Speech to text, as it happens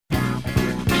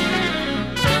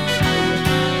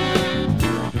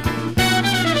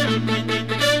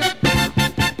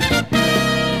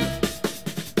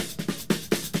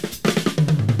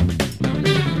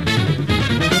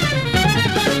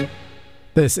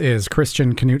This is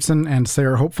Christian Knutson and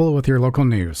Sarah Hopeful with your local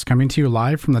news, coming to you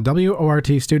live from the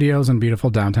WORT studios in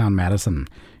beautiful downtown Madison.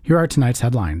 Here are tonight's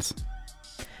headlines.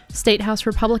 State House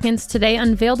Republicans today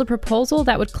unveiled a proposal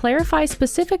that would clarify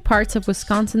specific parts of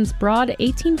Wisconsin's broad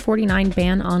 1849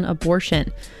 ban on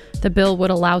abortion. The bill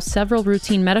would allow several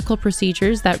routine medical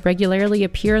procedures that regularly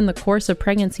appear in the course of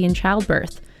pregnancy and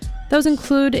childbirth. Those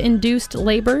include induced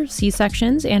labor,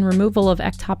 C-sections, and removal of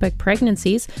ectopic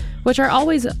pregnancies, which are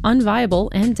always unviable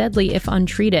and deadly if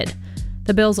untreated.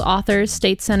 The bill's authors,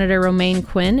 State Senator Romaine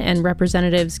Quinn and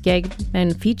Representatives Geg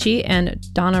Manfici and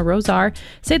Donna Rosar,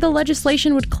 say the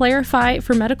legislation would clarify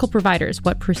for medical providers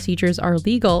what procedures are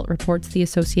legal, reports the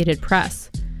Associated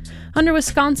Press. Under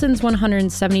Wisconsin's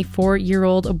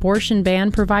 174-year-old abortion ban,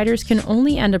 providers can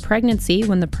only end a pregnancy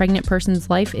when the pregnant person's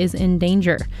life is in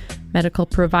danger. Medical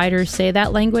providers say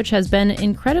that language has been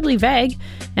incredibly vague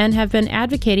and have been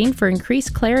advocating for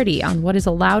increased clarity on what is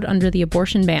allowed under the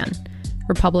abortion ban.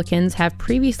 Republicans have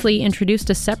previously introduced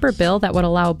a separate bill that would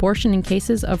allow abortion in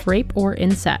cases of rape or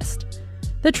incest.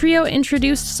 The trio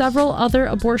introduced several other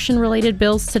abortion-related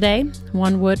bills today.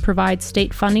 One would provide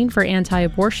state funding for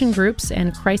anti-abortion groups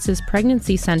and crisis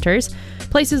pregnancy centers,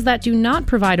 places that do not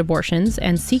provide abortions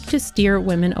and seek to steer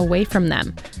women away from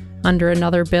them. Under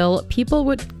another bill,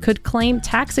 people could claim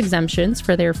tax exemptions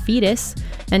for their fetus,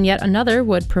 and yet another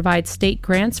would provide state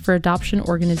grants for adoption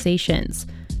organizations.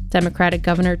 Democratic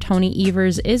Governor Tony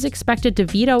Evers is expected to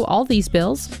veto all these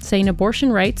bills, saying abortion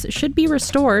rights should be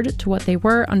restored to what they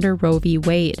were under Roe v.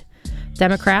 Wade.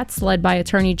 Democrats, led by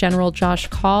Attorney General Josh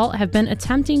Kaul, have been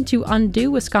attempting to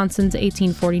undo Wisconsin's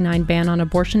 1849 ban on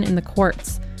abortion in the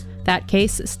courts. That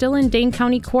case, still in Dane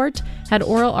County Court, had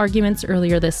oral arguments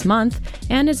earlier this month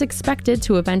and is expected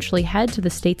to eventually head to the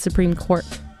state Supreme Court.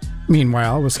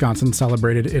 Meanwhile, Wisconsin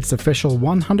celebrated its official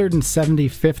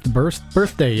 175th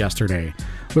birthday yesterday.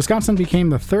 Wisconsin became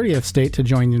the 30th state to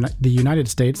join the United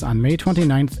States on May 29,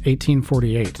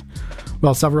 1848.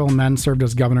 While several men served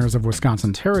as governors of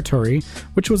Wisconsin Territory,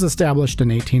 which was established in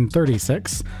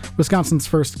 1836, Wisconsin's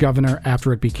first governor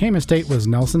after it became a state was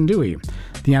Nelson Dewey.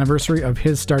 The anniversary of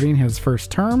his starting his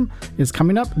first term is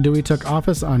coming up. Dewey took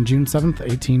office on June 7,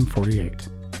 1848.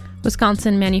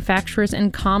 Wisconsin Manufacturers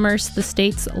and Commerce, the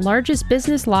state's largest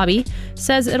business lobby,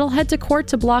 says it'll head to court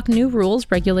to block new rules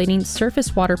regulating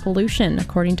surface water pollution,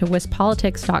 according to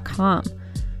WisPolitics.com.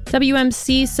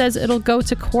 WMC says it'll go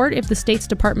to court if the state's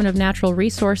Department of Natural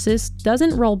Resources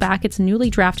doesn't roll back its newly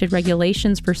drafted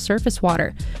regulations for surface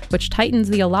water, which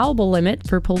tightens the allowable limit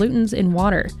for pollutants in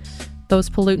water. Those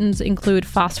pollutants include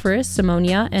phosphorus,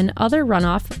 ammonia, and other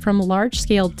runoff from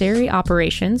large-scale dairy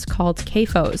operations called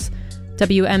CAFOs.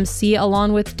 WMC,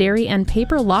 along with dairy and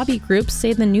paper lobby groups,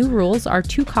 say the new rules are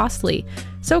too costly.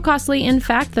 So costly, in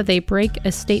fact, that they break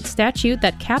a state statute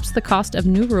that caps the cost of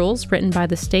new rules written by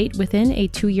the state within a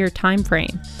 2-year time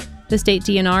frame. The state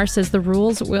DNR says the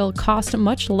rules will cost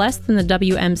much less than the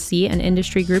WMC and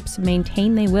industry groups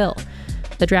maintain they will.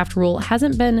 The draft rule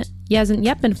hasn't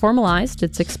yet been formalized.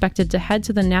 It's expected to head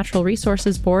to the Natural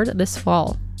Resources Board this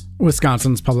fall.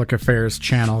 Wisconsin's public affairs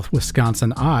channel,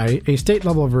 Wisconsin Eye, a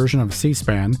state-level version of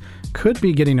C-SPAN, could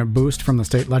be getting a boost from the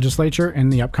state legislature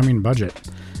in the upcoming budget.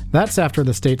 That's after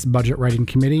the state's budget writing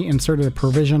committee inserted a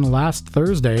provision last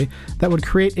Thursday that would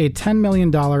create a $10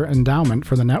 million endowment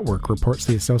for the network, reports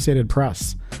the Associated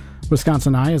Press.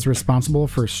 Wisconsin Eye is responsible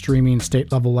for streaming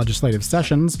state-level legislative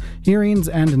sessions, hearings,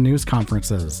 and news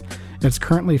conferences. It's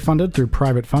currently funded through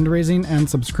private fundraising and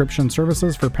subscription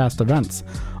services for past events.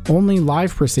 Only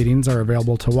live proceedings are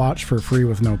available to watch for free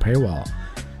with no paywall.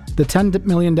 The $10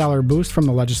 million boost from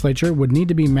the legislature would need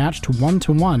to be matched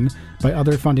 1-to-1 by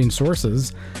other funding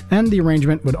sources, and the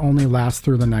arrangement would only last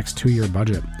through the next 2-year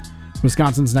budget.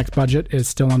 Wisconsin's next budget is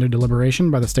still under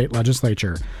deliberation by the state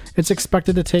legislature. It's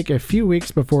expected to take a few weeks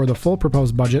before the full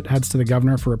proposed budget heads to the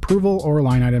governor for approval or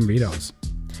line-item vetoes.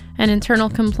 An internal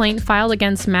complaint filed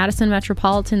against Madison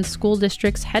Metropolitan School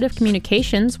District's head of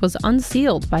communications was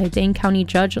unsealed by a Dane County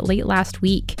judge late last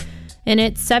week. In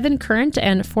it, 7 current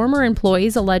and former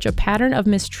employees allege a pattern of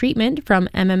mistreatment from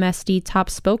MMSD top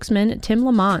spokesman Tim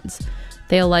Lamons.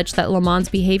 They allege that Lamons'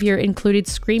 behavior included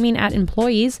screaming at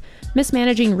employees,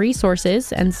 mismanaging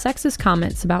resources, and sexist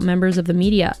comments about members of the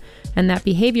media, and that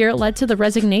behavior led to the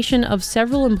resignation of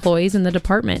several employees in the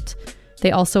department.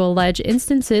 They also allege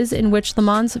instances in which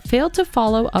Lamons failed to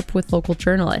follow up with local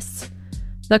journalists.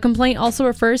 The complaint also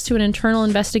refers to an internal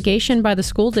investigation by the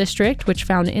school district, which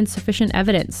found insufficient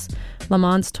evidence.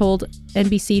 Lamons told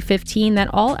NBC 15 that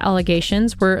all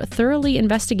allegations were thoroughly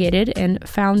investigated and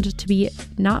found to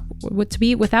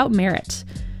be without merit.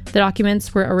 The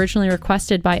documents were originally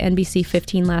requested by NBC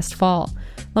 15 last fall.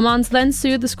 Lamons then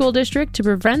sued the school district to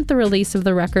prevent the release of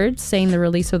the records, saying the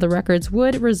release of the records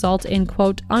would result in,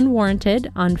 quote,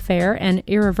 unwarranted, unfair, and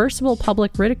irreversible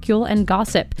public ridicule and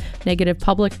gossip, negative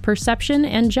public perception,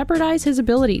 and jeopardize his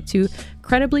ability to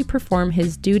credibly perform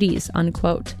his duties,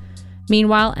 unquote.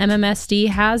 Meanwhile, MMSD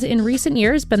has in recent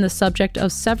years been the subject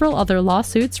of several other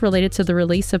lawsuits related to the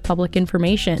release of public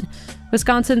information.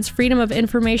 Wisconsin's Freedom of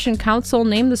Information Council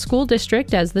named the school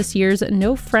district as this year's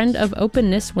No Friend of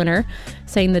Openness winner,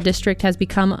 saying the district has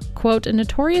become, quote,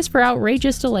 notorious for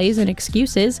outrageous delays and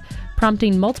excuses,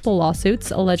 prompting multiple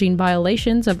lawsuits alleging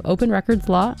violations of open records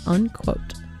law,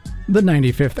 unquote. The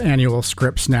 95th annual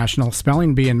Scripps National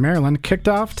Spelling Bee in Maryland kicked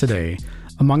off today.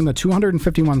 Among the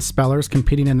 251 spellers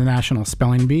competing in the National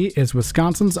Spelling Bee is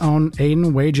Wisconsin's own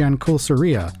Aiden Wajan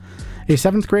Kulsuria. A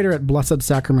 7th grader at Blessed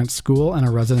Sacrament School and a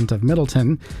resident of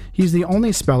Middleton, he's the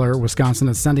only speller Wisconsin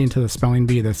is sending to the Spelling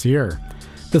Bee this year.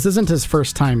 This isn't his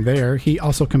first time there. He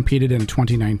also competed in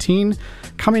 2019,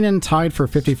 coming in tied for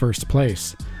 51st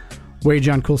place.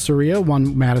 Wajan Kulsuria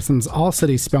won Madison's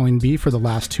All-City Spelling Bee for the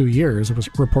last 2 years,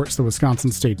 reports the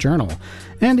Wisconsin State Journal,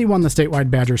 and he won the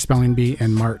statewide Badger Spelling Bee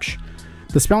in March.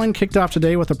 The spelling kicked off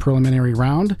today with a preliminary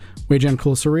round. Wajan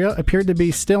Kulsuria appeared to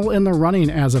be still in the running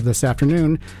as of this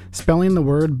afternoon, spelling the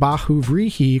word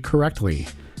Bahuvrihi correctly.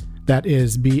 That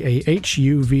is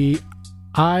Bahuvrihi.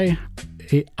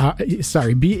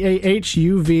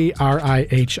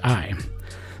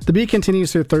 The bee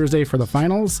continues through Thursday for the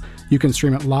finals. You can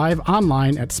stream it live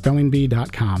online at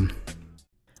spellingbee.com.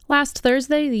 Last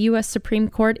Thursday, the U.S. Supreme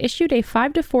Court issued a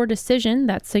 5-4 decision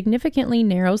that significantly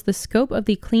narrows the scope of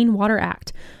the Clean Water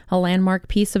Act, a landmark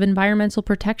piece of environmental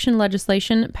protection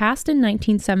legislation passed in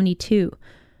 1972.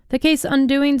 The case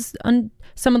undoing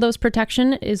some of those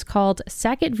protection is called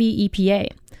Sackett v.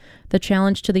 EPA. The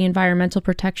challenge to the Environmental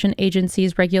Protection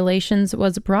Agency's regulations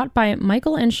was brought by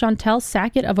Michael and Chantel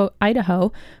Sackett of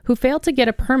Idaho, who failed to get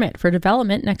a permit for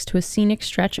development next to a scenic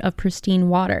stretch of pristine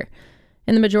water.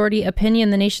 In the majority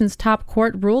opinion, the nation's top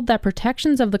court ruled that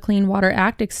protections of the Clean Water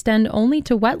Act extend only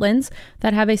to wetlands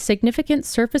that have a significant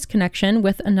surface connection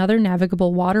with another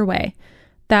navigable waterway.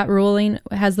 That ruling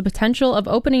has the potential of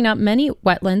opening up many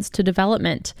wetlands to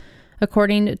development.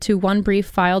 According to one brief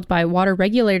filed by water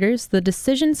regulators, the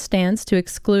decision stands to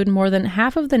exclude more than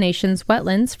half of the nation's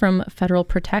wetlands from federal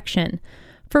protection.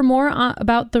 For more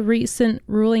about the recent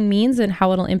ruling means and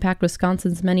how it'll impact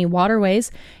Wisconsin's many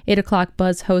waterways, 8 o'clock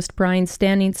Buzz host Brian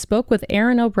Standing spoke with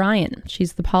Erin O'Brien.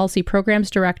 She's the Policy Programs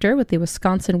Director with the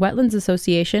Wisconsin Wetlands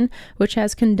Association, which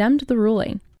has condemned the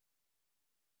ruling.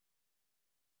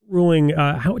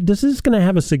 How does this going to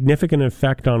have a significant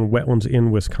effect on wetlands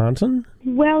in Wisconsin?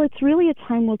 Well, it's really a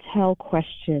time will tell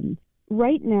question.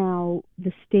 Right now,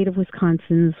 the state of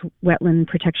Wisconsin's wetland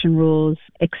protection rules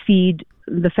exceed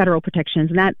the federal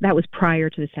protections, and that was prior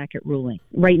to the Sackett ruling.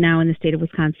 Right now in the state of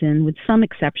Wisconsin, with some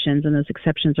exceptions, and those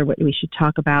exceptions are what we should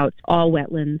talk about, all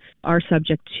wetlands are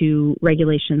subject to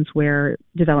regulations where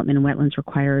development in wetlands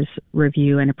requires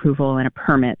review and approval and a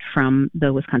permit from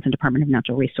the Wisconsin Department of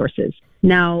Natural Resources.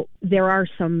 Now, there are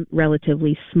some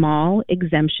relatively small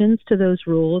exemptions to those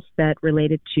rules that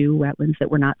related to wetlands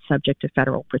that were not subject to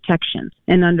federal protections.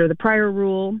 And under the prior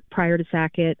rule, prior to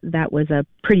Sackett, that was a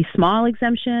pretty small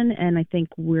exemption, and I think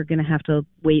we're going to have to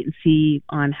wait and see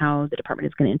on how the department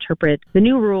is going to interpret the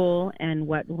new rule and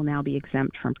what will now be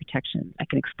exempt from protection. I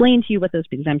can explain to you what those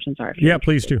exemptions are. Yeah,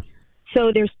 please do.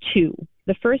 So there's two.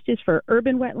 The first is for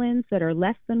urban wetlands that are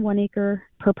less than 1 acre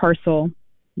per parcel,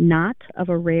 not of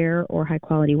a rare or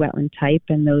high-quality wetland type,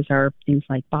 and those are things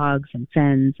like bogs and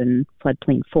fens and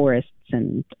floodplain forests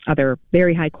and other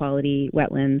very high-quality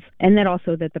wetlands, and then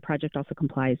also that the project also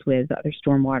complies with other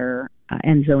stormwater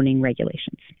and zoning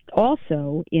regulations.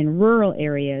 Also, in rural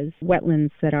areas,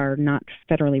 wetlands that are not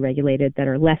federally regulated that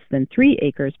are less than 3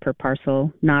 acres per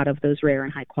parcel, not of those rare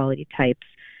and high-quality types,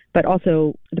 but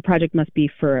also the project must be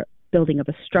for building of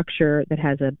a structure that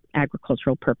has an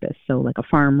agricultural purpose, so like a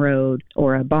farm road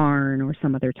or a barn or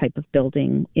some other type of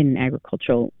building in an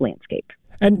agricultural landscape.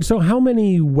 And so how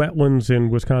many wetlands in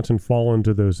Wisconsin fall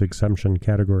into those exemption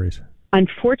categories?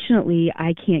 Unfortunately,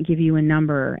 I can't give you a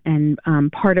number, and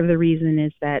part of the reason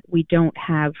is that we don't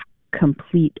have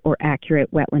complete or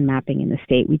accurate wetland mapping in the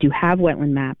state. We do have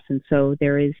wetland maps, and so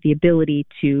there is the ability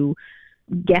to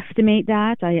guesstimate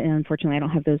that. Unfortunately, I don't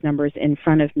have those numbers in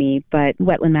front of me, but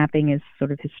wetland mapping is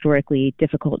sort of historically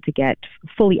difficult to get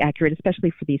fully accurate, especially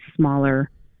for these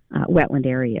smaller wetland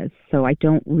areas. So I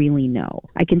don't really know.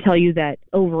 I can tell you that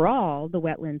overall, the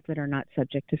wetlands that are not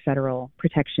subject to federal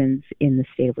protections in the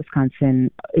state of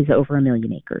Wisconsin is over 1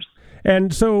 million acres.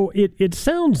 And so it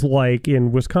sounds like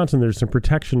in Wisconsin there's some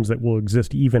protections that will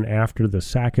exist even after the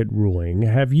Sackett ruling.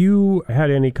 Have you had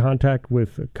any contact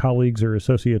with colleagues or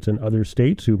associates in other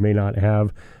states who may not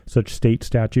have such state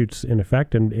statutes in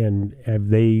effect? And have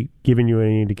they given you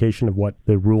any indication of what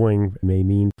the ruling may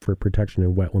mean for protection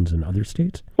in wetlands in other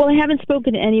states? Well, I haven't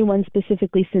spoken to anyone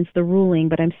specifically since the ruling,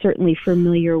 but I'm certainly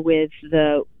familiar with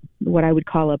what I would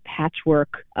call a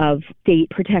patchwork of state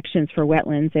protections for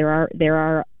wetlands. There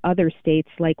are other states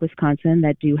like Wisconsin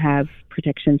that do have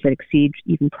protections that exceed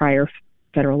even prior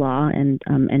federal law, and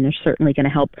they're certainly going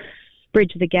to help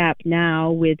bridge the gap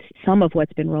now with some of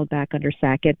what's been rolled back under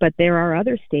Sackett. But there are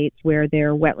other states where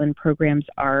their wetland programs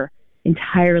are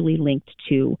entirely linked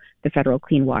to the Federal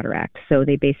Clean Water Act. So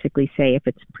they basically say if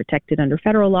it's protected under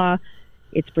federal law,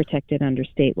 it's protected under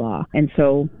state law. And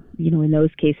so, in those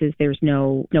cases, there's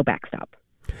no backstop.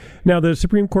 Now, the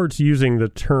Supreme Court's using the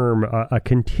term a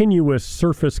continuous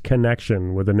surface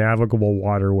connection with a navigable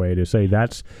waterway to say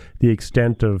that's the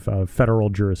extent of federal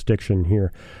jurisdiction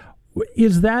here.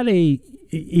 Is that a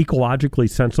ecologically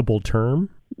sensible term?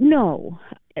 No.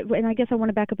 And I guess I want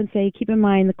to back up and say, keep in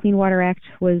mind, the Clean Water Act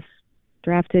was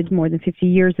drafted more than 50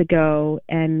 years ago,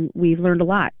 and we've learned a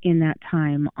lot in that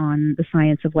time on the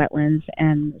science of wetlands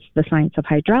and the science of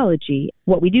hydrology.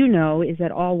 What we do know is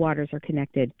that all waters are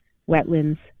connected: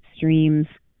 wetlands, streams,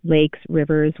 lakes,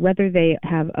 rivers, whether they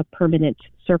have a permanent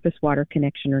surface water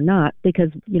connection or not,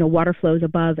 because, water flows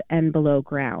above and below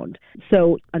ground.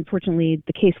 So unfortunately,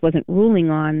 the case wasn't ruling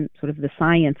on sort of the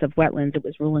science of wetlands. It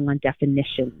was ruling on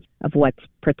definitions of what's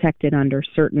protected under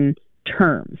certain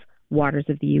terms: waters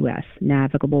of the U.S.,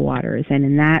 navigable waters. And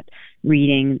in that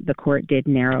reading, the court did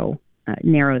narrow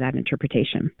that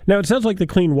interpretation. Now, it sounds like the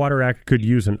Clean Water Act could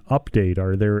use an update.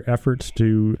 Are there efforts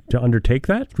to undertake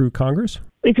that through Congress?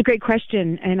 It's a great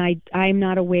question, and I'm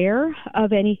not aware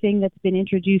of anything that's been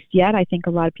introduced yet. I think a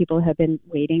lot of people have been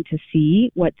waiting to see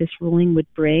what this ruling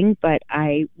would bring, but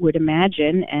I would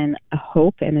imagine and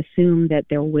hope and assume that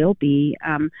there will be.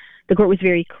 The court was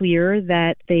very clear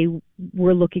that they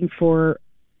were looking for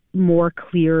more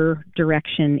clear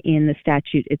direction in the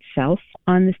statute itself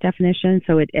on this definition.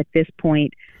 So at this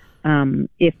point,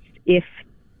 if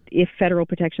federal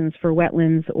protections for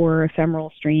wetlands or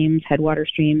ephemeral streams, headwater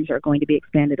streams, are going to be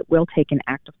expanded, it will take an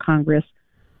act of Congress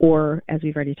or, as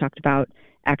we've already talked about,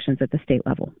 actions at the state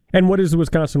level. And what is the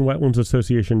Wisconsin Wetlands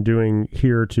Association doing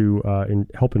here to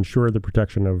help ensure the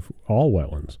protection of all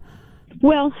wetlands?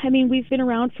 Well, we've been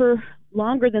around for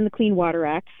longer than the Clean Water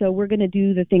Act, so we're going to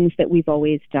do the things that we've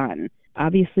always done.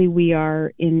 Obviously, we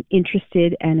are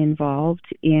interested and involved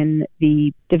in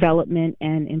the development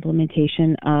and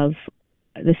implementation of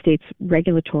the state's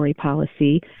regulatory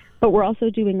policy, but we're also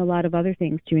doing a lot of other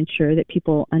things to ensure that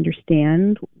people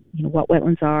understand, what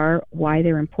wetlands are, why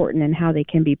they're important, and how they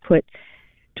can be put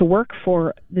to work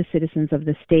for the citizens of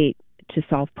the state to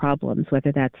solve problems,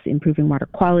 whether that's improving water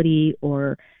quality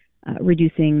or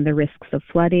reducing the risks of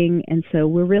flooding. And so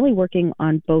we're really working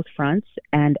on both fronts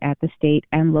and at the state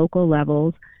and local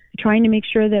levels, trying to make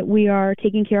sure that we are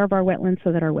taking care of our wetlands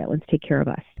so that our wetlands take care of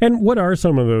us. And what are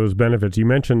some of those benefits? You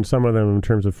mentioned some of them in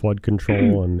terms of flood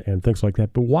control and things like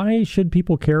that, but why should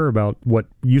people care about what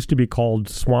used to be called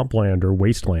swampland or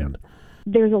wasteland?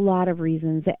 There's a lot of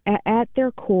reasons. At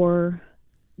their core,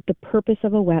 the purpose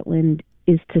of a wetland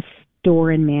is to store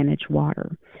and manage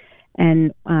water.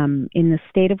 And in the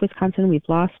state of Wisconsin, we've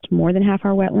lost more than half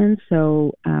our wetlands.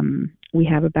 So we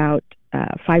have about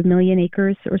 5 million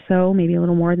acres or so, maybe a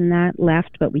little more than that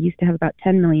left, but we used to have about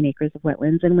 10 million acres of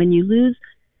wetlands. And when you lose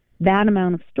that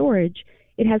amount of storage,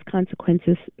 it has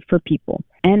consequences for people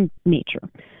and nature.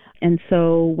 And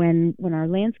so when our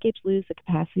landscapes lose the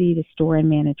capacity to store and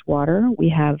manage water, we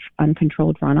have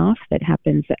uncontrolled runoff that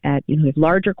happens at, we have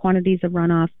larger quantities of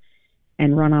runoff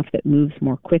and runoff that moves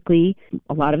more quickly.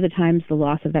 A lot of the times the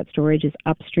loss of that storage is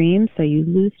upstream. So you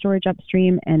lose storage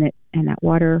upstream and that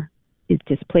water is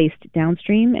displaced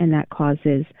downstream, and that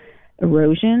causes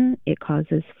erosion. It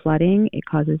causes flooding. It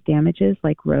causes damages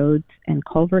like roads and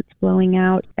culverts blowing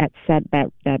out.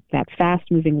 That fast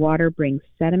moving water brings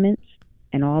sediments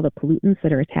and all the pollutants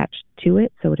that are attached to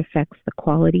it. So it affects the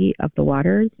quality of the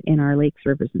waters in our lakes,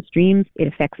 rivers, and streams. It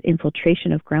affects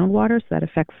infiltration of groundwater. So that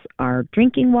affects our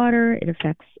drinking water. It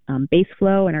affects base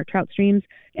flow in our trout streams,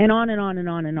 and on and on and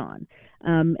on and on.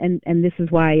 And this is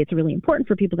why it's really important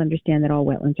for people to understand that all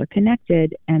wetlands are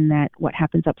connected and that what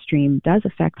happens upstream does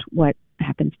affect what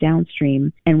happens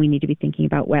downstream. And we need to be thinking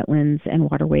about wetlands and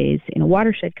waterways in a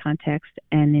watershed context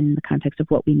and in the context of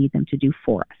what we need them to do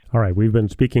for us. All right, we've been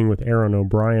speaking with Erin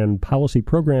O'Brien, Policy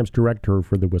Programs Director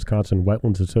for the Wisconsin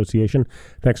Wetlands Association.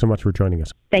 Thanks so much for joining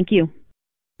us. Thank you.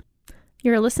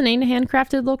 You're listening to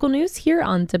Handcrafted Local News here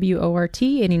on WORT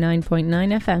 89.9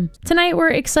 FM. Tonight,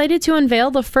 we're excited to unveil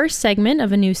the first segment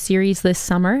of a new series this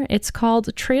summer. It's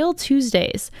called Trail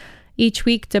Tuesdays. Each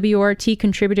week, WORT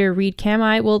contributor Reed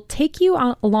Kamai will take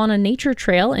you along a nature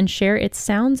trail and share its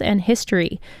sounds and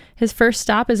history. His first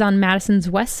stop is on Madison's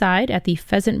west side at the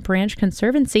Pheasant Branch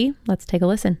Conservancy. Let's take a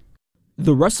listen.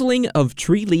 The rustling of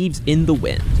tree leaves in the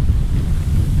wind.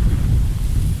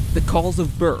 The calls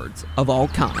of birds of all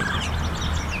kinds.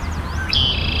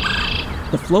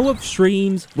 The flow of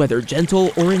streams, whether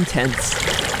gentle or intense,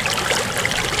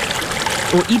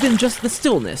 or even just the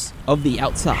stillness of the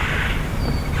outside.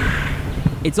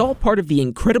 It's all part of the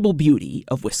incredible beauty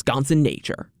of Wisconsin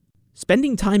nature.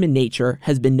 Spending time in nature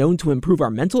has been known to improve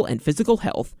our mental and physical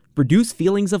health, reduce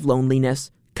feelings of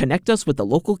loneliness, connect us with the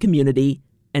local community,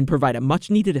 and provide a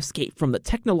much-needed escape from the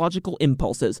technological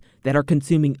impulses that are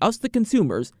consuming us, the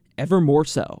consumers, ever more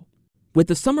so. With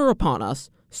the summer upon us,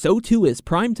 so too is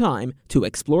prime time to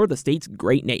explore the state's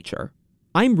great nature.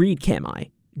 I'm Reed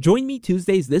Kamai. Join me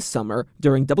Tuesdays this summer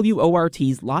during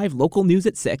WORT's live local news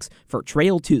at 6 for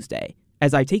Trail Tuesday,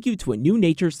 as I take you to a new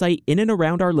nature site in and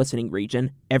around our listening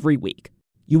region every week.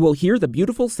 You will hear the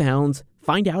beautiful sounds,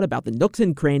 find out about the nooks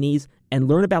and crannies, and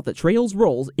learn about the trail's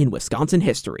roles in Wisconsin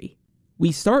history.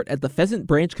 We start at the Pheasant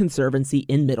Branch Conservancy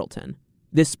in Middleton.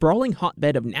 This sprawling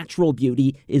hotbed of natural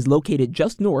beauty is located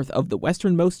just north of the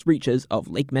westernmost reaches of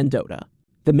Lake Mendota.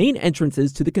 The main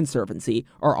entrances to the conservancy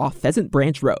are off Pheasant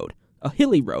Branch Road, a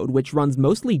hilly road which runs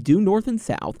mostly due north and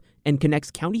south and connects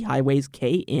county highways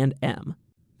K and M.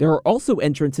 There are also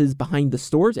entrances behind the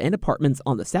stores and apartments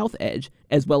on the south edge,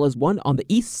 as well as one on the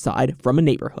east side from a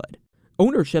neighborhood.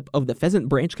 Ownership of the Pheasant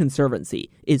Branch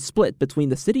Conservancy is split between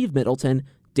the city of Middleton,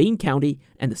 Dane County,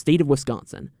 and the state of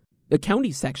Wisconsin. The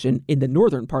county section in the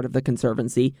northern part of the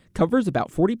conservancy covers about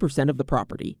 40% of the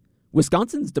property.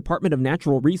 Wisconsin's Department of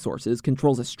Natural Resources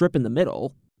controls a strip in the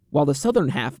middle, while the southern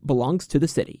half belongs to the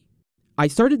city. I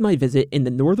started my visit in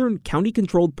the northern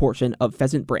county-controlled portion of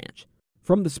Pheasant Branch.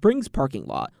 From the Springs parking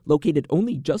lot, located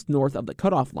only just north of the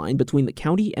cutoff line between the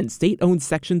county and state-owned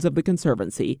sections of the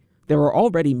conservancy, there are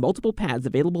already multiple paths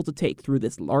available to take through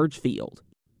this large field.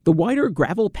 The wider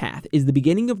gravel path is the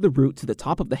beginning of the route to the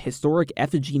top of the historic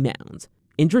effigy mounds.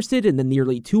 Interested in the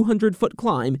nearly 200-foot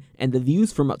climb and the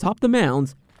views from atop the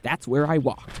mounds, that's where I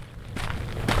walked.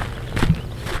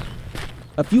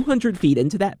 A few hundred feet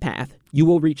into that path, you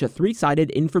will reach a three-sided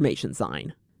information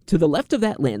sign. To the left of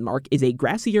that landmark is a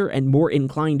grassier and more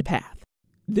inclined path.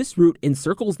 This route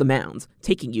encircles the mounds,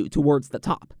 taking you towards the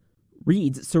top.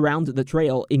 Reeds surround the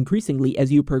trail increasingly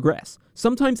as you progress,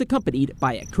 sometimes accompanied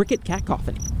by a cricket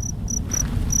cacophony.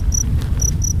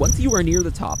 Once you are near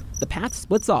the top, the path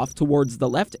splits off towards the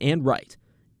left and right.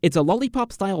 It's a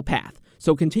lollipop-style path,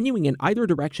 so continuing in either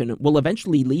direction will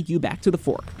eventually lead you back to the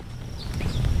fork.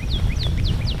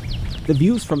 The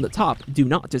views from the top do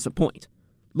not disappoint.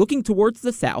 Looking towards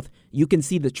the south, you can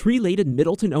see the tree-laden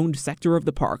Middleton-owned sector of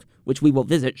the park, which we will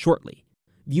visit shortly.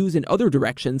 Views in other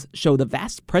directions show the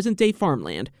vast present-day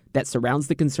farmland that surrounds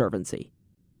the conservancy.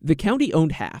 The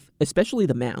county-owned half, especially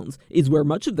the mounds, is where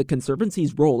much of the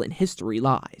conservancy's role in history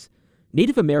lies.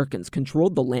 Native Americans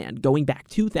controlled the land going back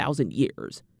 2,000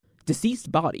 years.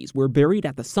 Deceased bodies were buried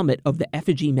at the summit of the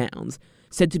effigy mounds,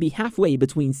 said to be halfway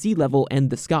between sea level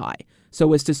and the sky,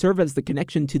 so as to serve as the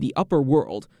connection to the upper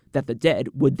world that the dead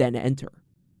would then enter.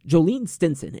 Jolene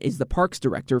Stinson is the parks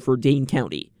director for Dane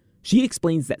County. She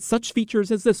explains that such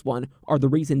features as this one are the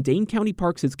reason Dane County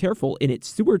Parks is careful in its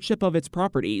stewardship of its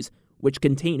properties, which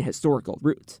contain historical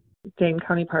roots. Dane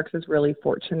County Parks is really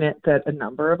fortunate that a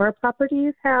number of our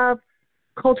properties have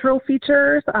cultural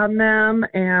features on them,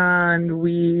 and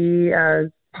we as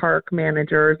park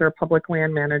managers or public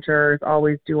land managers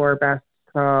always do our best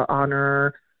to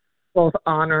honor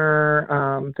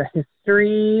the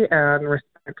history and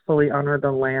respectfully honor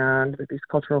the land that these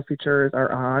cultural features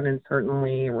are on, and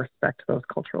certainly respect those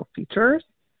cultural features.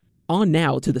 On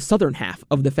now to the southern half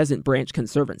of the Pheasant Branch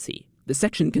Conservancy, the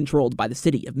section controlled by the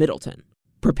city of Middleton.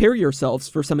 Prepare yourselves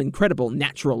for some incredible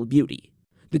natural beauty.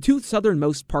 The two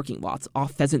southernmost parking lots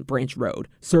off Pheasant Branch Road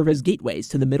serve as gateways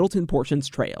to the Middleton portion's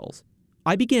trails.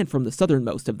 I began from the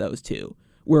southernmost of those two,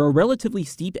 where a relatively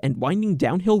steep and winding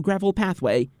downhill gravel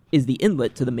pathway is the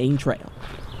inlet to the main trail.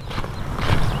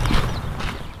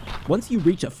 Once you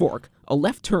reach a fork, a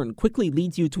left turn quickly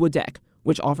leads you to a deck,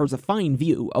 which offers a fine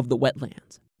view of the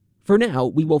wetlands. For now,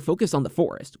 we will focus on the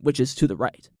forest, which is to the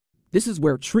right. This is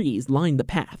where trees line the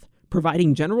path,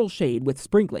 providing general shade with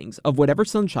sprinklings of whatever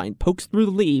sunshine pokes through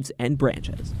the leaves and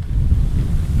branches.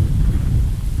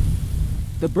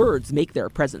 The birds make their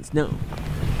presence known.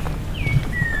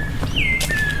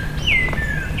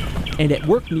 And at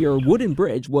work near a wooden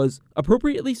bridge was,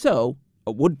 appropriately so,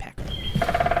 a woodpecker.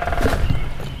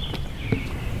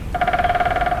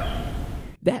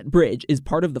 That bridge is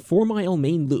part of the 4-mile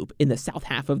main loop in the south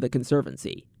half of the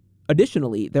Conservancy.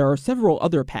 Additionally, there are several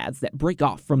other paths that break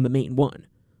off from the main one.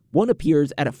 One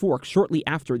appears at a fork shortly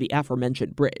after the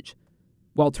aforementioned bridge.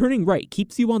 While turning right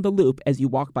keeps you on the loop as you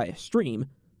walk by a stream,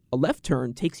 a left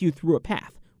turn takes you through a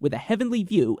path with a heavenly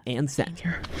view and scent.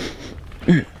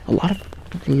 A lot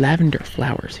of lavender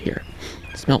flowers here.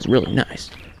 It smells really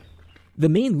nice. The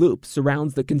main loop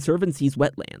surrounds the Conservancy's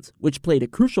wetlands, which played a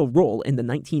crucial role in the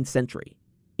 19th century.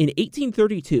 In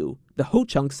 1832, the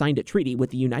Ho-Chunk signed a treaty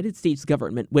with the United States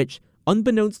government which,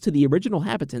 unbeknownst to the original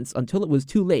habitants until it was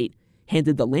too late,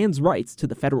 handed the land's rights to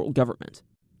the federal government.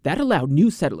 That allowed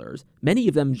new settlers, many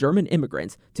of them German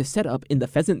immigrants, to set up in the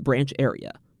Pheasant Branch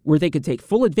area, where they could take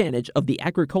full advantage of the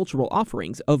agricultural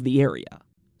offerings of the area.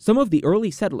 Some of the early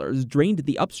settlers drained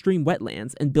the upstream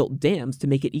wetlands and built dams to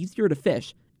make it easier to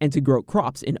fish and to grow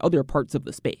crops in other parts of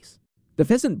the space. The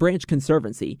Pheasant Branch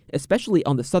Conservancy, especially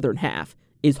on the southern half,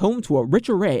 is home to a rich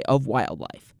array of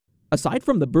wildlife. Aside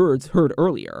from the birds heard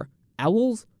earlier,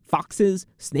 owls, foxes,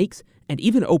 snakes, and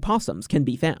even opossums can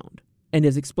be found. And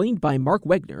as explained by Mark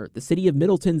Wegner, the City of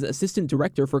Middleton's Assistant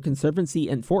Director for Conservancy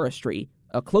and Forestry,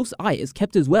 a close eye is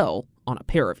kept as well on a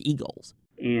pair of eagles.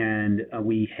 And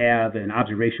we have an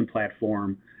observation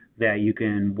platform that you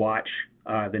can watch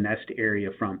the nest area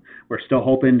from. We're still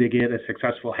hoping to get a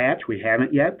successful hatch. We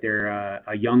haven't yet. They're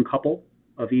a young couple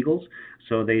of eagles,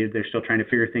 so they're still trying to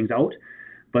figure things out.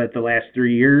 But the last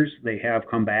 3 years, they have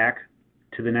come back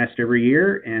to the nest every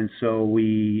year, and so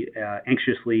we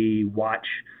anxiously watch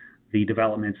the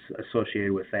developments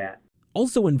associated with that.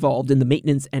 Also involved in the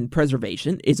maintenance and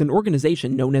preservation is an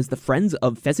organization known as the Friends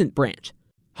of Pheasant Branch.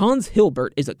 Hans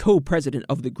Hilbert is a co-president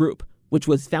of the group, which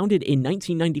was founded in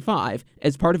 1995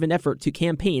 as part of an effort to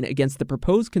campaign against the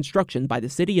proposed construction by the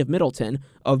City of Middleton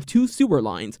of 2 sewer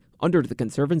lines under the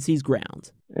Conservancy's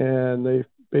grounds. And they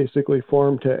basically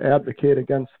formed to advocate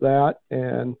against that.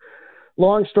 And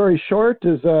long story short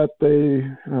is that they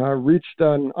reached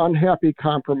an unhappy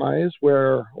compromise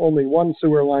where only one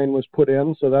sewer line was put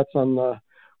in. So that's on the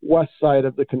west side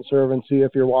of the Conservancy.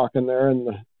 If you're walking there and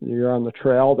you're on the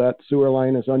trail, that sewer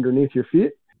line is underneath your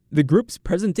feet. The group's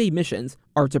present-day missions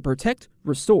are to protect,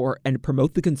 restore, and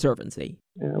promote the Conservancy.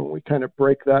 And we kind of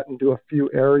break that into a few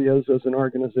areas as an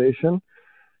organization.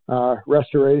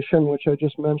 Restoration, which I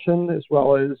just mentioned, as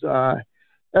well as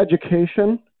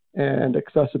education and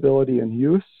accessibility and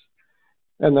use.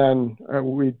 And then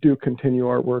we do continue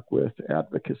our work with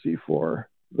advocacy for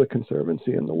the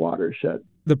Conservancy and the watershed.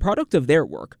 The product of their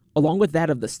work, along with that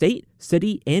of the state,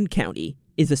 city, and county,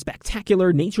 is a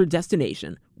spectacular nature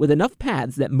destination with enough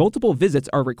paths that multiple visits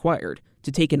are required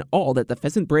to take in all that the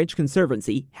Pheasant Branch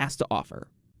Conservancy has to offer.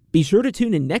 Be sure to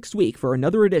tune in next week for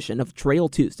another edition of Trail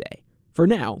Tuesday. For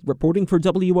now, reporting for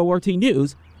WORT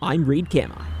News, I'm Reed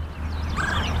Kama.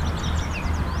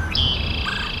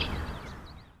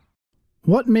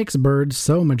 What makes birds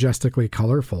so majestically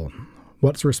colorful?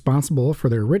 What's responsible for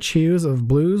their rich hues of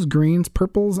blues, greens,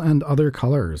 purples, and other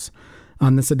colors?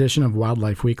 On this edition of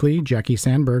Wildlife Weekly, Jackie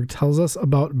Sandberg tells us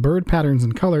about bird patterns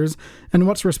and colors and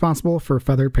what's responsible for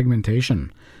feather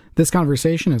pigmentation. This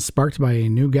conversation is sparked by a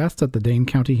new guest at the Dane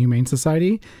County Humane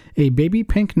Society, a baby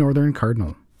pink northern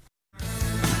cardinal.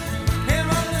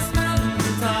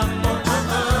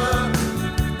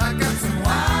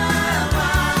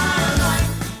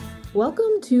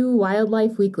 Welcome to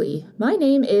Wildlife Weekly. My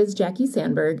name is Jackie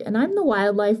Sandberg, and I'm the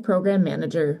Wildlife Program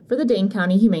Manager for the Dane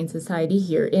County Humane Society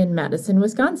here in Madison,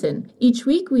 Wisconsin. Each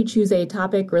week, we choose a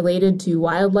topic related to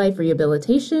wildlife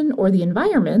rehabilitation or the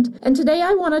environment, and today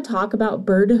I want to talk about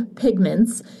bird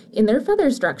pigments in their feather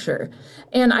structure.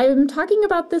 And I'm talking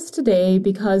about this today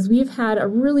because we've had a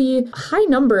really high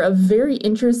number of very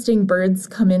interesting birds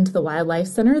come into the Wildlife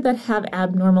Center that have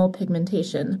abnormal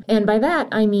pigmentation. And by that,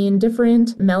 I mean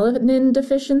different melanin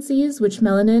deficiencies, which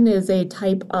melanin is a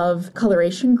type of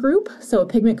coloration group. So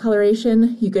pigment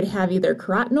coloration, you could have either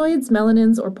carotenoids,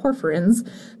 melanins, or porphyrins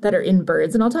that are in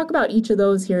birds. And I'll talk about each of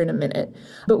those here in a minute.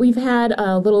 But we've had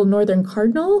a little northern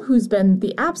cardinal who's been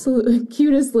the absolute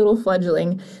cutest little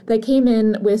fledgling that came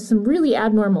in with some really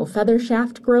abnormal feather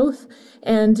shaft growth.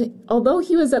 And although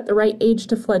he was at the right age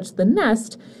to fledge the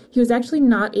nest, he was actually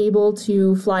not able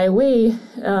to fly away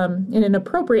in an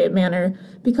appropriate manner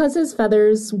because his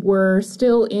feathers were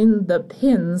still in the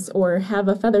pins or have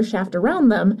a feather shaft around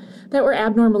them that were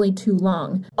abnormally too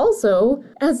long. Also,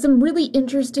 has some really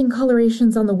interesting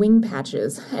colorations on the wing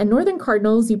patches. And northern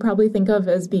cardinals you probably think of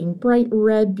as being bright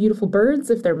red, beautiful birds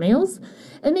if they're males,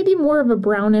 and maybe more of a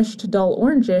brownish to dull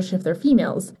orangish if they're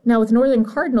females. Now with northern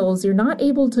cardinals, you're not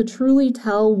able to truly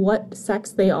tell what sex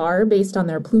they are based on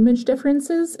their plumage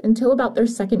differences until about their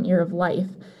second year of life.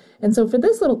 And so for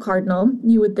this little cardinal,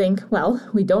 you would think, well,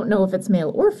 we don't know if it's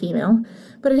male or female,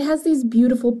 but it has these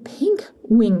beautiful pink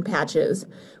wing patches,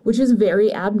 which is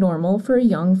very abnormal for a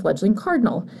young fledgling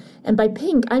cardinal. And by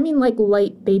pink, I mean like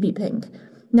light baby pink.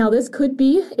 Now, this could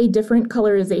be a different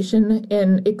colorization,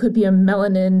 and it could be a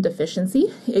melanin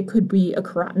deficiency. It could be a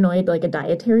carotenoid, like a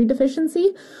dietary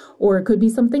deficiency, or it could be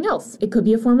something else. It could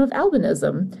be a form of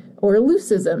albinism, or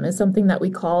leucism is something that we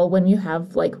call when you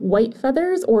have like white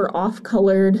feathers or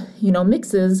off-colored,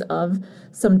 mixes of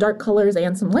some dark colors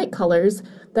and some light colors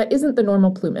that isn't the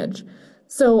normal plumage.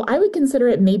 So I would consider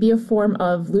it maybe a form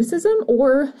of leucism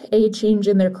or a change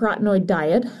in their carotenoid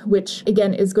diet, which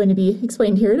again is going to be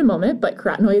explained here in a moment, but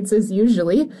carotenoids is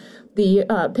usually the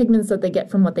pigments that they get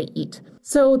from what they eat.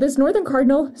 So this northern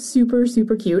cardinal, super,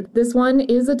 super cute. This one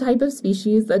is a type of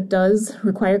species that does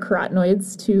require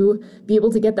carotenoids to be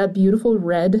able to get that beautiful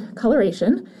red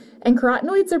coloration. And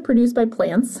carotenoids are produced by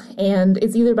plants, and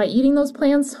it's either by eating those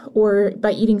plants or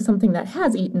by eating something that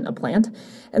has eaten a plant.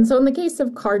 And so in the case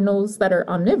of cardinals that are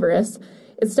omnivorous,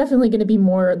 it's definitely going to be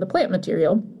more the plant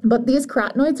material. But these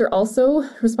carotenoids are also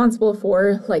responsible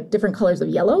for like different colors of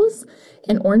yellows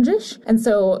and orangish. And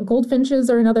so goldfinches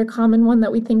are another common one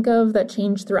that we think of that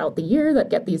change throughout the year,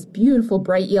 that get these beautiful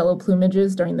bright yellow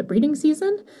plumages during the breeding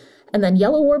season. And then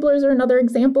yellow warblers are another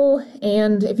example.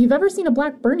 And if you've ever seen a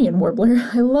Blackburnian warbler,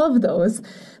 I love those.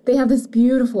 They have this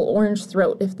beautiful orange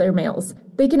throat if they're males.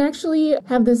 They can actually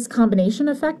have this combination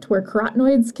effect where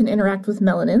carotenoids can interact with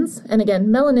melanins. And again,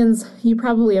 melanins you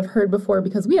probably have heard before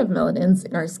because we have melanins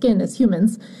in our skin as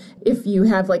humans. If you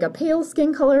have like a pale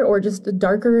skin color or just the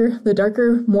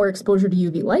darker, more exposure to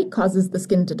UV light causes the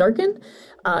skin to darken.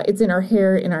 It's in our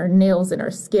hair, in our nails, in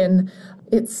our skin.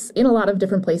 It's in a lot of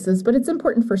different places, but it's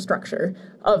important for structure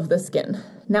of the skin.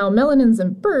 Now, melanins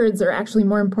in birds are actually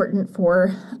more important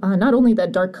for not only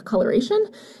that dark coloration,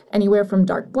 anywhere from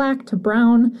dark black to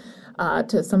brown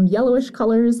to some yellowish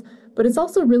colors, but it's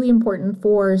also really important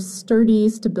for sturdy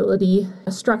stability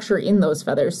structure in those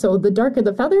feathers. So the darker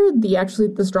the feather,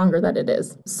 the stronger that it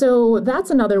is. So that's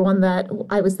another one that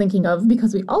I was thinking of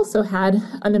because we also had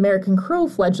an American crow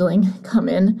fledgling come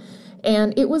in.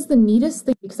 And it was the neatest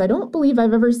thing because I don't believe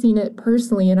I've ever seen it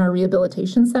personally in our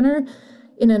rehabilitation center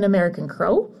in an American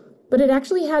crow, but it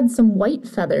actually had some white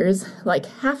feathers, like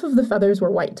half of the feathers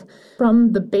were white.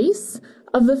 From the base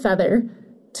of the feather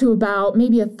to about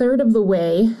maybe a third of the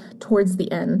way towards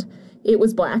the end, it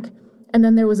was black. And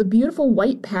then there was a beautiful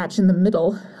white patch in the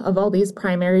middle of all these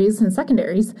primaries and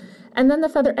secondaries, and then the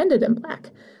feather ended in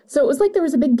black. So it was like there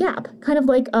was a big gap, kind of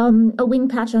like a wing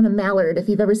patch on a mallard. If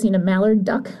you've ever seen a mallard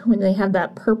duck, when they have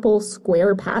that purple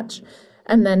square patch,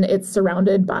 and then it's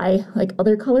surrounded by like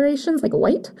other colorations, like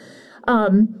white.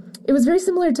 It was very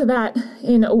similar to that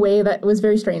in a way that was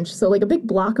very strange. So like a big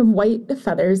block of white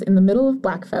feathers in the middle of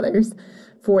black feathers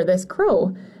for this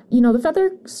crow. The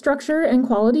feather structure and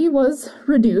quality was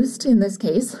reduced in this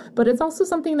case, but it's also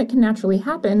something that can naturally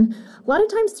happen a lot of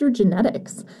times through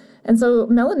genetics. And so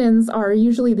melanins are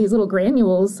usually these little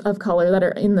granules of color that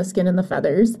are in the skin and the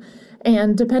feathers.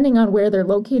 And depending on where they're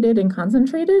located and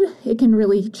concentrated, it can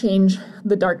really change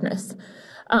the darkness.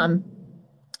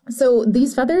 So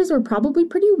these feathers were probably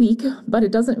pretty weak, but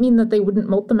it doesn't mean that they wouldn't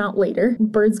molt them out later.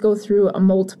 Birds go through a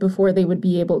molt before they would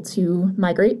be able to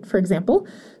migrate, for example.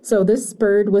 So this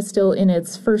bird was still in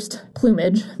its first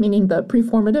plumage, meaning the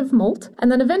preformative molt.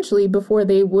 And then eventually, before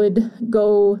they would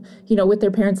go, with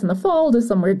their parents in the fall to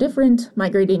somewhere different,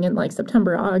 migrating in like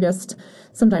September, August,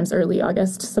 sometimes early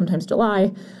August, sometimes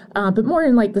July, but more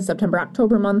in like the September,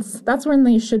 October months, that's when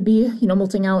they should be,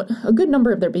 molting out a good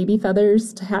number of their baby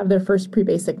feathers to have their first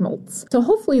pre-basic molts. So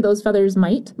hopefully those feathers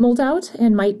might molt out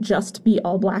and might just be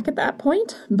all black at that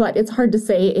point, but it's hard to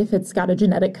say if it's got a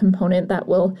genetic component that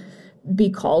will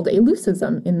be called a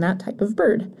leucism in that type of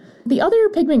bird. The other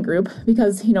pigment group,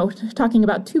 because, talking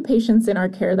about two patients in our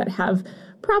care that have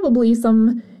probably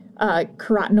some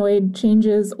carotenoid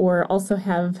changes or also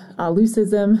have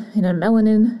leucism in a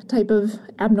melanin type of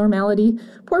abnormality.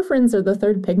 Porphyrins are the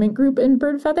third pigment group in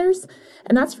bird feathers,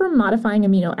 and that's from modifying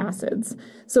amino acids.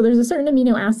 So there's a certain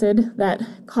amino acid that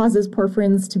causes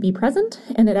porphyrins to be present,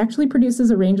 and it actually produces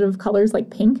a range of colors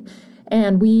like pink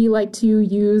And we like to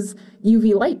use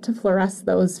UV light to fluoresce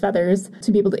those feathers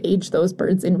to be able to age those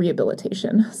birds in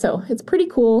rehabilitation. So it's pretty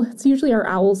cool. It's usually our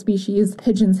owl species.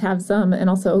 Pigeons have some, and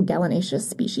also gallinaceous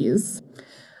species.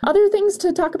 Other things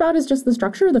to talk about is just the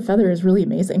structure of the feather is really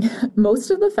amazing. Most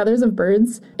of the feathers of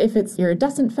birds, if it's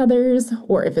iridescent feathers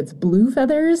or if it's blue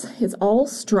feathers, it's all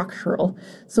structural.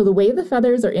 So the way the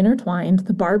feathers are intertwined,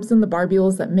 the barbs and the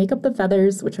barbules that make up the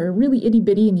feathers, which are really itty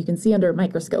bitty and you can see under a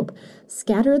microscope,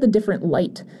 scatter the different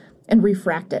light and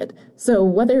refract it. So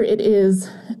whether it is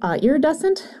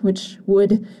iridescent, which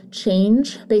would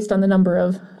change based on the number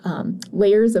of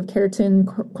layers of keratin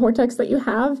cortex that you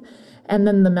have, and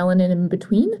then the melanin in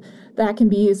between, that can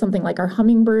be something like our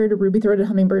hummingbird, ruby-throated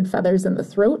hummingbird feathers in the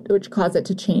throat, which cause it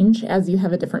to change as you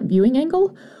have a different viewing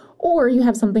angle. Or you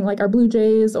have something like our blue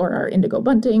jays or our indigo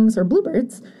buntings or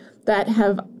bluebirds that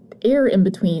have air in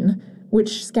between,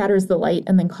 which scatters the light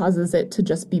and then causes it to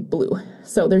just be blue.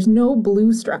 So there's no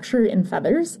blue structure in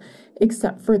feathers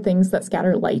except for things that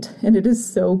scatter light, and it is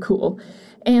so cool.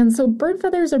 And so bird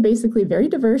feathers are basically very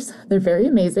diverse, they're very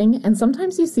amazing, and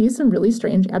sometimes you see some really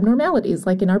strange abnormalities,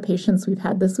 like in our patients we've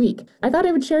had this week. I thought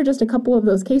I would share just a couple of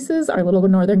those cases. Our little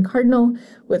northern cardinal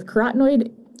with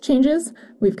carotenoid changes.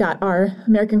 We've got our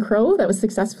American crow that was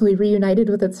successfully reunited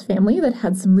with its family that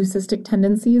had some leucistic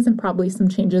tendencies and probably some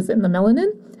changes in the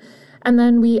melanin. And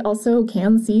then we also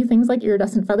can see things like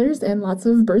iridescent feathers and lots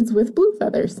of birds with blue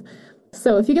feathers.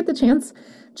 So if you get the chance,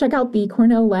 check out the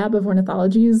Cornell Lab of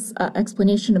Ornithology's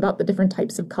explanation about the different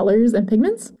types of colors and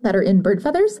pigments that are in bird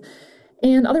feathers.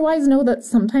 And otherwise know that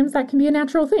sometimes that can be a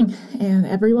natural thing. And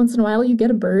every once in a while you get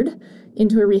a bird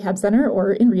into a rehab center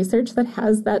or in research that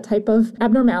has that type of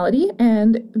abnormality,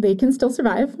 and they can still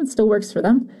survive. It still works for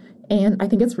them. And I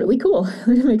think it's really cool.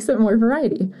 It makes it more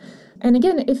variety. And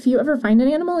again, if you ever find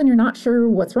an animal and you're not sure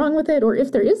what's wrong with it, or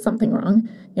if there is something wrong,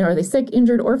 are they sick,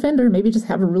 injured, orphaned, or maybe just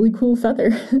have a really cool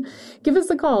feather, give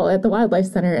us a call at the Wildlife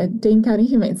Center at Dane County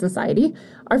Humane Society.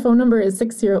 Our phone number is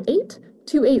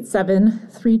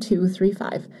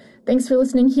 608-287-3235. Thanks for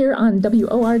listening here on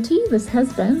WORT. This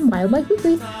has been Wildlife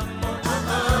Weekly.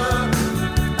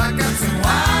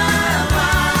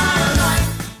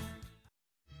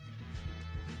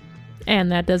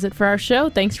 And that does it for our show.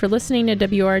 Thanks for listening to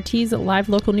WORT's live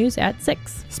local news at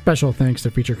 6. Special thanks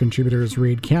to feature contributors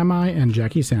Reed Kamai and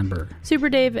Jackie Sandberg. Super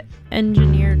Dave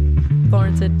engineer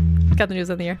Lawrence had got the news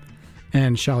on the air.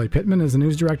 And Shelly Pittman is the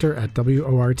news director at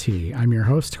WORT. I'm your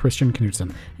host, Christian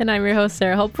Knutson. And I'm your host,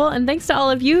 Sarah Hopeful. And thanks to all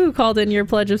of you who called in your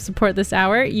pledge of support this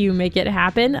hour. You make it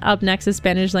happen. Up next is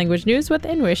Spanish language news with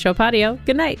Nuestro Patio.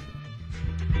 Good night.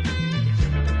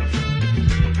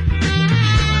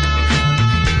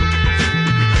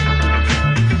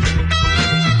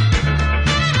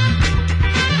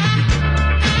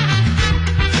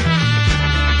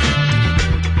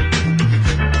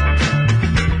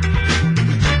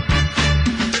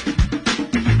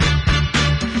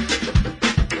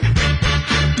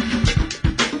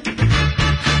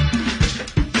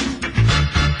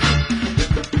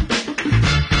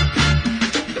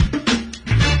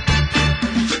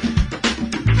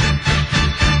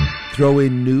 Throw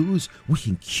in news, we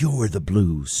can cure the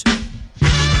blues.